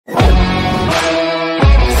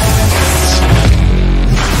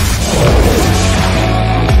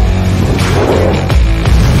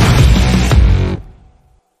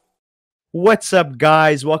What's up,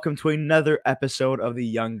 guys? Welcome to another episode of the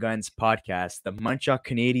Young Guns podcast. The Montreal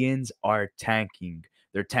Canadiens are tanking.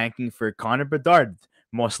 They're tanking for Connor Bedard,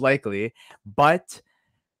 most likely, but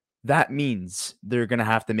that means they're going to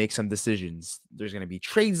have to make some decisions. There's going to be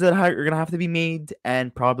trades that are going to have to be made,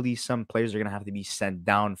 and probably some players are going to have to be sent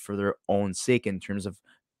down for their own sake in terms of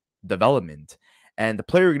development. And the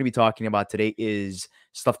player we're going to be talking about today is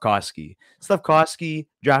Slafkovsky. Slafkovsky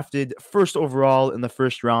drafted first overall in the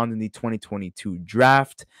first round in the 2022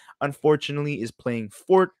 draft. Unfortunately, is playing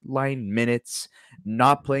fourth line minutes,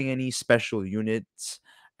 not playing any special units.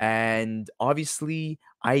 And obviously,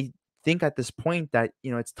 I think at this point that,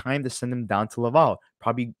 it's time to send him down to Laval.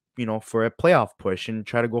 Probably, for a playoff push and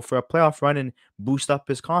try to go for a playoff run and boost up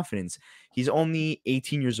his confidence. He's only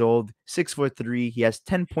 18 years old, 6'3". He has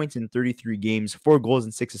 10 points in 33 games, 4 goals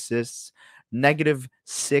and 6 assists,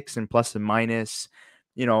 -6 and plus and minus.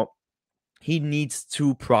 He needs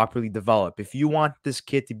to properly develop. If you want this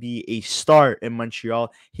kid to be a star in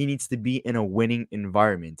Montreal, he needs to be in a winning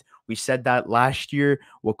environment. We said that last year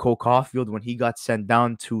with Cole Caulfield when he got sent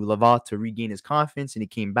down to Laval to regain his confidence, and he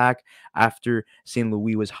came back after St.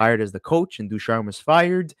 Louis was hired as the coach and Ducharme was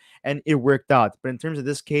fired, and it worked out. But in terms of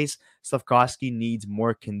this case, Slafkovsky needs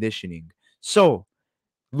more conditioning. So,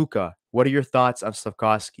 Luca, what are your thoughts on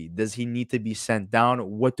Slafkovsky? Does he need to be sent down?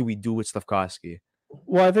 What do we do with Slafkovsky?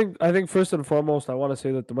 Well, I think first and foremost, I want to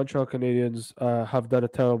say that the Montreal Canadiens have done a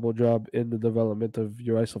terrible job in the development of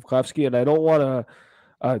Juraj Slafkovsky, and I don't want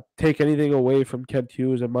to take anything away from Kent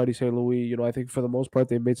Hughes and Marty St. Louis. I think for the most part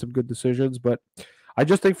they made some good decisions, but I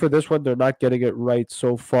just think for this one they're not getting it right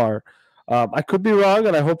so far. I could be wrong,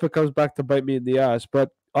 and I hope it comes back to bite me in the ass.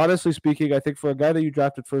 But honestly speaking, I think for a guy that you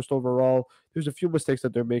drafted first overall, there's a few mistakes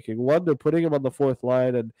that they're making. One, they're putting him on the fourth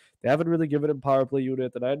line, and they haven't really given him power play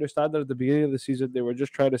unit. And I understand that at the beginning of the season they were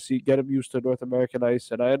just trying to get him used to North American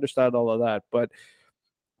ice, and I understand all of that. But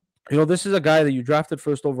this is a guy that you drafted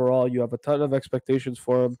first overall. You have a ton of expectations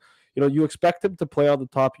for him. You expect him to play on the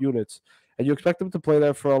top units, and you expect him to play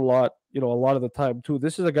there for a lot of the time too.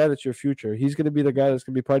 This is a guy that's your future. He's going to be the guy that's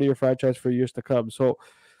going to be part of your franchise for years to come. So,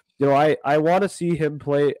 I want to see him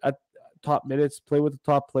play at top minutes, play with the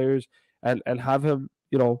top players, and have him,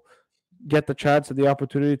 get the chance and the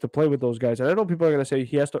opportunity to play with those guys. And I know people are going to say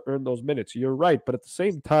he has to earn those minutes. You're right, but at the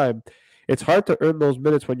same time, it's hard to earn those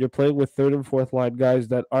minutes when you're playing with third and fourth line guys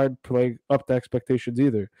that aren't playing up to expectations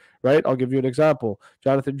either, right? I'll give you an example.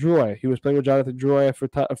 Jonathan Drouin. He was playing with Jonathan Drouin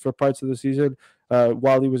for parts of the season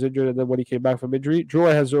while he was injured, and then when he came back from injury,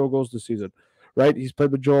 Drouin has 0 goals this season, right? He's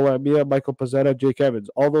played with Joel Amia, Michael Pezzetta, Jake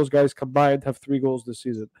Evans. All those guys combined have 3 goals this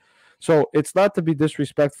season. So it's not to be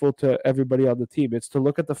disrespectful to everybody on the team. It's to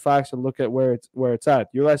look at the facts and look at where it's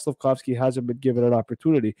at. Juraj Slafkovsky hasn't been given an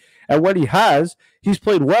opportunity. And when he has, he's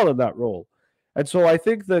played well in that role. And so I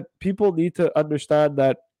think that people need to understand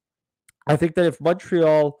that. I think that if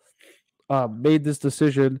Montreal made this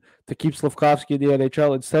decision to keep Slafkovsky in the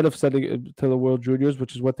NHL instead of sending him to the World Juniors,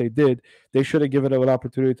 which is what they did, they should have given him an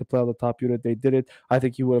opportunity to play on the top unit. They did it. I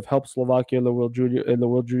think he would have helped Slovakia in the World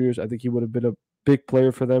Juniors. I think he would have been a big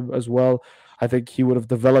player for them as well. I think he would have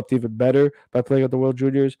developed even better by playing at the World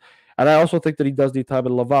Juniors. And I also think that he does need time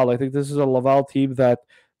in Laval. I think this is a Laval team that,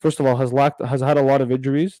 first of all, has had a lot of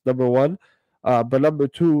injuries, number one. But number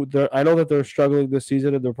two, I know that they're struggling this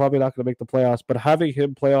season and they're probably not going to make the playoffs. But having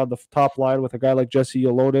him play on the top line with a guy like Jesse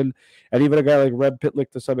Ylonen and even a guy like Rem Pitlick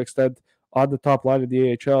to some extent on the top line in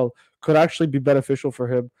the AHL could actually be beneficial for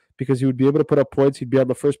him because he would be able to put up points. He'd be on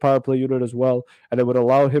the first power play unit as well, and it would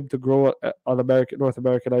allow him to grow on North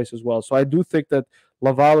American ice as well. So I do think that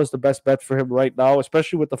Laval is the best bet for him right now,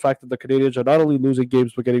 especially with the fact that the Canadiens are not only losing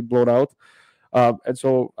games but getting blown out. And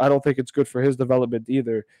so I don't think it's good for his development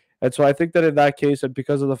either. And so I think that in that case, and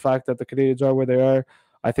because of the fact that the Canadiens are where they are,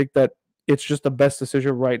 I think that it's just the best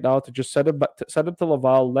decision right now to just send him to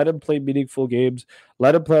Laval, let him play meaningful games,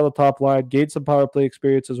 let him play on the top line, gain some power play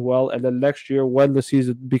experience as well. And then next year, when the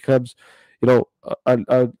season becomes,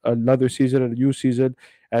 another season and a new season,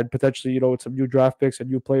 and potentially, with some new draft picks and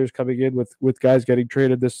new players coming in with guys getting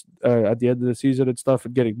traded this at the end of the season and stuff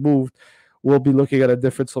and getting moved, we'll be looking at a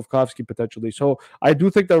different Slafkovsky potentially. So I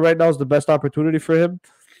do think that right now is the best opportunity for him.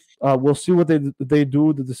 We'll see what they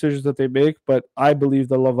do, the decisions that they make, but I believe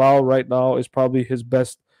that Laval right now is probably his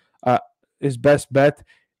best bet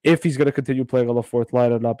if he's going to continue playing on the fourth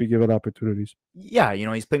line and not be given opportunities. Yeah,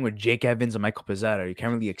 he's playing with Jake Evans and Michael Pezzetta. You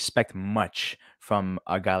can't really expect much from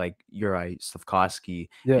a guy like Juraj Slafkovsky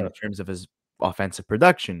in terms of his offensive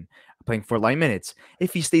production, playing 4 line minutes.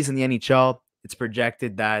 If he stays in the NHL, it's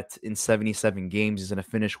projected that in 77 games, he's going to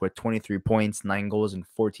finish with 23 points, 9 goals, and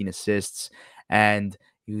 14 assists, and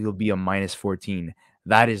he'll be a -14.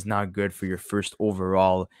 that is not good for your first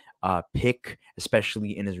overall pick,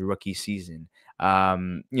 especially in his rookie season.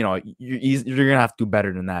 You're gonna have to do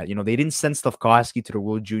better than that. They didn't send Slafkovsky to the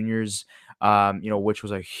World Juniors, which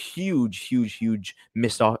was a huge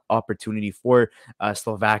missed opportunity for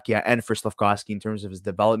Slovakia and for Slafkovsky in terms of his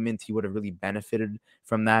development. He would have really benefited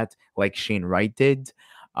from that, like Shane Wright did.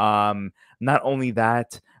 Not only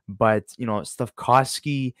that, but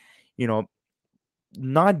Slafkovsky, you know,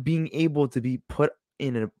 not being able to be put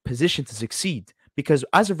in a position to succeed. Because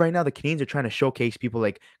as of right now, the Canadiens are trying to showcase people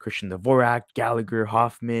like Christian Dvorak, Gallagher,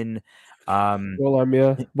 Hoffman, um, Well,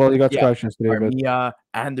 Armia. Well, he got yeah, scratched yesterday, but Armia,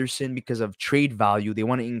 Anderson, because of trade value. They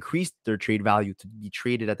want to increase their trade value to be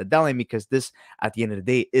traded at the deadline because this, at the end of the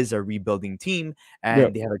day, is a rebuilding team, yeah.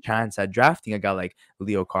 and they have a chance at drafting a guy like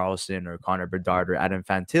Leo Carlson or Connor Bedard or Adam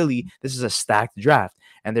Fantilli. This is a stacked draft,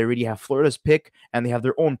 and they already have Florida's pick, and they have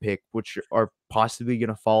their own pick, which are possibly going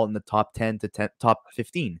to fall in the top 10 to top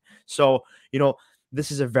 15. So, this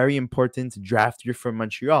is a very important draft year for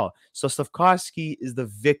Montreal. So Slafkovsky is the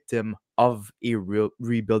victim of a real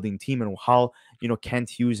rebuilding team, and how Kent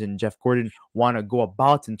Hughes and Jeff Gordon want to go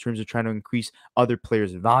about in terms of trying to increase other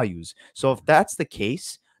players' values. So if that's the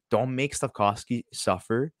case, don't make Slafkovsky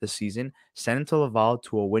suffer this season. Send him to Laval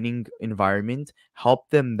to a winning environment. Help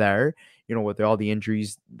them there, with all the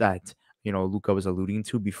injuries that Luca was alluding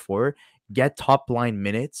to before. Get top line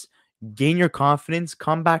minutes, gain your confidence,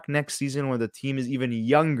 come back next season where the team is even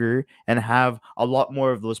younger and have a lot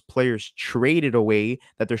more of those players traded away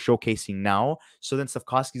that they're showcasing now. So then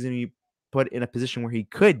Slafkovsky's going to be put in a position where he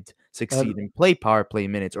could And succeed and play power play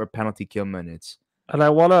minutes or penalty kill minutes. and I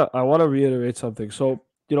wanna reiterate something. So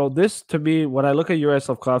this to me, when I look at Juraj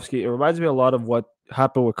Slafkovsky, it reminds me a lot of what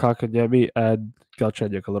happened with Kakanyemi and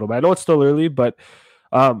Galchenyuk a little bit. I know it's still early, but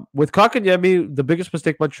with Kakanyemi, the biggest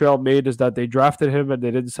mistake Montreal made is that they drafted him and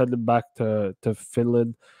they didn't send him back to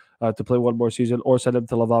Finland to play one more season or send him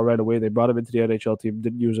to Laval right away. They brought him into the NHL team,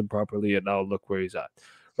 didn't use him properly, and now look where he's at.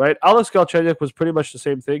 Right, Alex Galchenyuk was pretty much the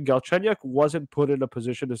same thing. Galchenyuk wasn't put in a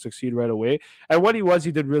position to succeed right away, and when he was,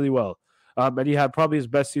 he did really well. And he had probably his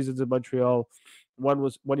best seasons in Montreal. One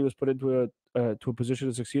was when he was put into a position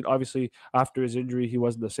to succeed. Obviously, after his injury, he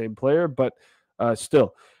wasn't the same player, but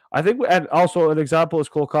still, I think. And also, an example is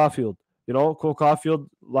Cole Caulfield. Cole Caulfield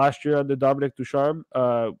last year under Dominic Ducharme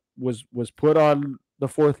was put on the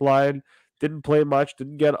fourth line, didn't play much,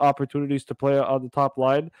 didn't get opportunities to play on the top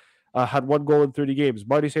line. Had one goal in 30 games.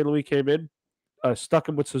 Marty St. Louis came in, stuck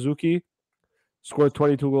him with Suzuki, scored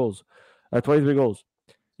 22 goals, 23 goals.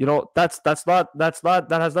 That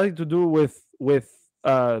has nothing to do with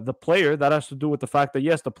the player. That has to do with the fact that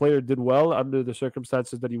yes, the player did well under the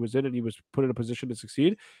circumstances that he was in, and he was put in a position to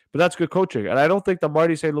succeed. But that's good coaching, and I don't think that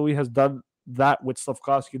Marty St. Louis has done that with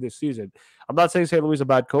Slafkovsky this season. I'm not saying St. Louis is a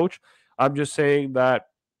bad coach. I'm just saying that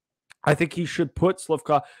I think he should put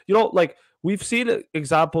Slafkovsky. Like we've seen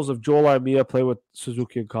examples of Joel Armia play with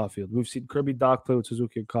Suzuki and Caulfield. We've seen Kirby Doc play with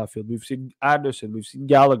Suzuki and Caulfield. We've seen Anderson. We've seen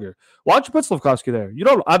Gallagher. Why don't you put Slafkovsky there?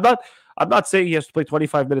 I'm not saying he has to play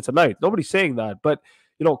 25 minutes a night. Nobody's saying that. But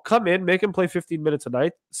come in, make him play 15 minutes a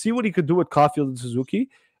night. See what he could do with Caulfield and Suzuki,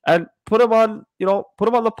 and put him on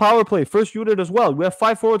the power play, first unit as well. We have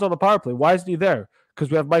 5 forwards on the power play. Why isn't he there? Because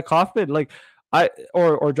we have Mike Hoffman,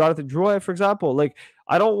 or Jonathan Drouin, for example. Like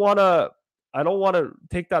I don't want to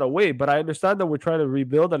take that away, but I understand that we're trying to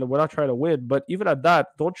rebuild and we're not trying to win. But even at that,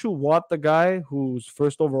 don't you want the guy who's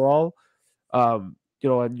first overall, and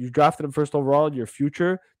you drafted him first overall in your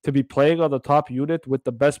future to be playing on the top unit with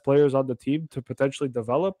the best players on the team to potentially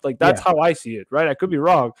develop? Like that's how I see it, right? I could be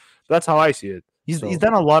wrong, but that's how I see it. He's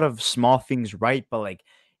done a lot of small things right, but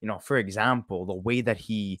for example, the way that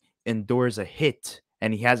he endures a hit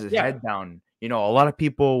and he has his head down. A lot of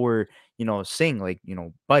people were, saying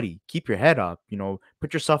buddy, keep your head up,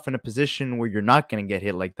 put yourself in a position where you're not going to get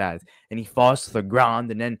hit like that. And he falls to the ground,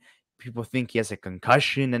 and then people think he has a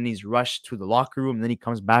concussion, and he's rushed to the locker room, and then he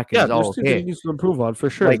comes back and he's all there's things that he okay. needs to improve on for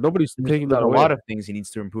sure. Nobody's taking that There's a away. lot of things he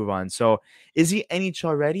needs to improve on. So is he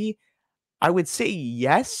NHL ready? I would say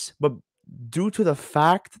yes, but due to the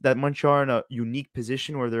fact that Montreal are in a unique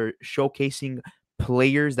position where they're showcasing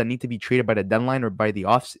players that need to be traded by the deadline or by the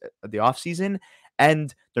off season,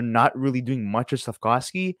 and they're not really doing much with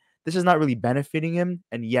Slafkovsky, this is not really benefiting him.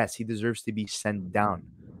 And yes, he deserves to be sent down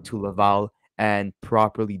to Laval and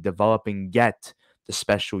properly develop and get the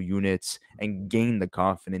special units and gain the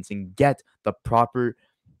confidence and get the proper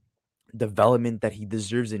development that he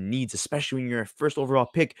deserves and needs, especially when you're a first overall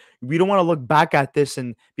pick. We don't want to look back at this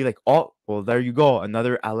and be like, oh, well, there you go.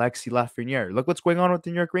 Another Alexis Lafreniere. Look what's going on with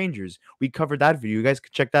the New York Rangers. We covered that video. You guys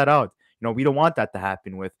could check that out. We don't want that to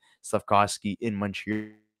happen with Slafkovsky in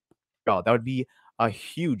Montreal. That would be a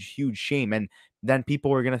huge, huge shame. And then people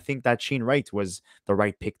were gonna think that Shane Wright was the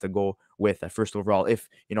right pick to go with at first overall if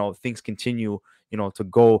things continue to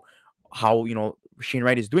go how Shane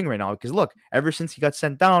Wright is doing right now. Because look, ever since he got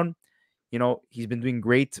sent down, he's been doing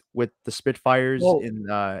great with the Spitfires Well, in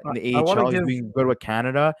the I want to AHL. He's give. doing good with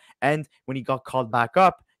Canada, and when he got called back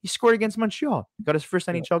up, he scored against Montreal. Got his first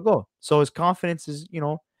Yeah. NHL goal. So his confidence is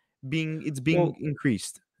being Well,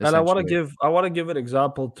 increased and essentially. I want to give an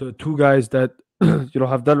example to two guys that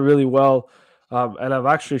have done really well, and I've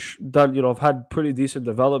actually done have had pretty decent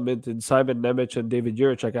development in Simon Nemec and David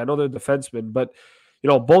Juracek. I know they're defensemen, but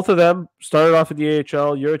both of them started off in the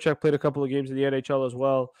AHL. Juracek played a couple of games in the NHL as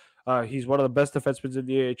well. He's one of the best defensemen in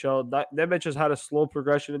the AHL. Nemec has had a slow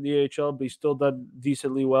progression in the AHL, but he's still done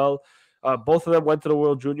decently well. Both of them went to the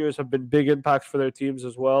World Juniors, have been big impacts for their teams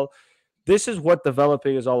as well. This is what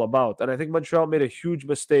developing is all about. And I think Montreal made a huge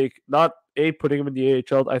mistake, not A, putting him in the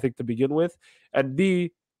AHL, I think, to begin with, and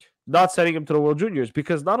B, not sending him to the World Juniors.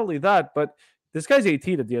 Because not only that, but this guy's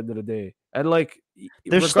 18 at the end of the day. And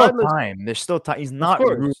There's still regardless, time. There's still time. He's of not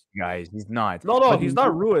ruined, course. guys. He's not. No, But he's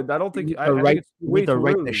not ruined. I don't you think need to I think right it's you need way to too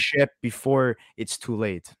right the early. ship before it's too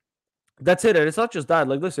late. That's it. And it's not just that.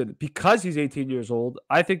 Like, listen, because he's 18 years old,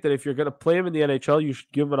 I think that if you're going to play him in the NHL, you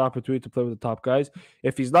should give him an opportunity to play with the top guys.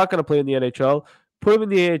 If he's not going to play in the NHL, put him in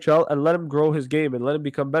the AHL and let him grow his game and let him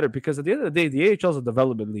become better. Because at the end of the day, the AHL is a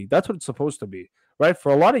development league. That's what it's supposed to be, right?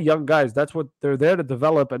 For a lot of young guys, that's what they're there to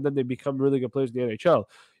develop, and then they become really good players in the NHL.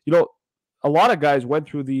 A lot of guys went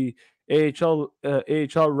through the AHL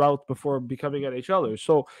route before becoming NHLers.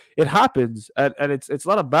 So it happens, and it's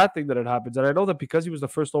not a bad thing that it happens. And I know that because he was the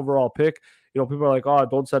first overall pick, people are like, oh,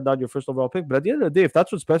 don't send down your first overall pick. But at the end of the day, if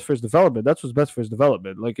that's what's best for his development, that's what's best for his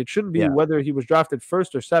development. Like, it shouldn't be Yeah. whether he was drafted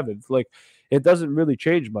first or seventh. Like, it doesn't really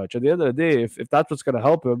change much. At the end of the day, if that's what's going to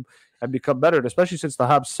help him and become better, and especially since the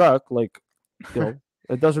Habs suck,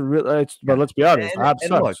 it doesn't really. But Yeah. let's be honest, the Habs And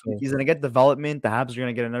suck. look, So. he's gonna get development. The Habs are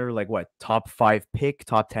gonna get another top 5 pick,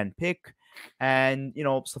 top 10 pick. And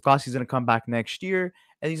Slafkovsky's gonna come back next year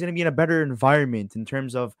and he's gonna be in a better environment in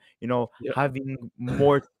terms of, Yeah, having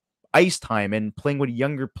more ice time and playing with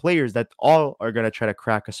younger players that all are gonna try to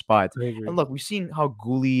crack a spot. I And agree. look, we've seen how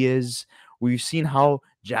Gooley is, we've seen how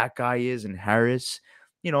Jack Guy is and Harris.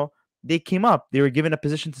 You know, they came up, they were given a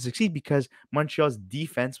position to succeed because Montreal's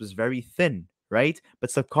defense was very thin, right? But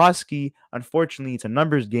Slafkovsky, unfortunately, it's a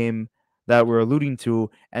numbers game that we're alluding to,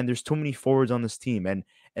 and there's too many forwards on this team. And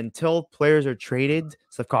until players are traded,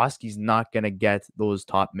 Slafkovsky's not gonna get those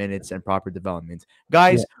top minutes and proper development. Yeah.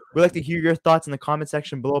 Guys, we'd like to hear your thoughts in the comment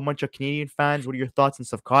section below. A bunch of Canadian fans, what are your thoughts on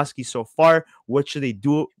Slafkovsky so far? What should they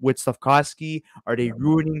do with Slafkovsky? Are they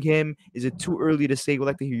ruining him? Is it too early to say? We'd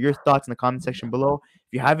like to hear your thoughts in the comment section below.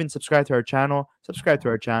 If you haven't subscribed to our channel, subscribe to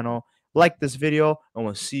our channel. Like this video, and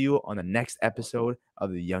we'll see you on the next episode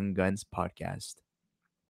of the Young Guns podcast.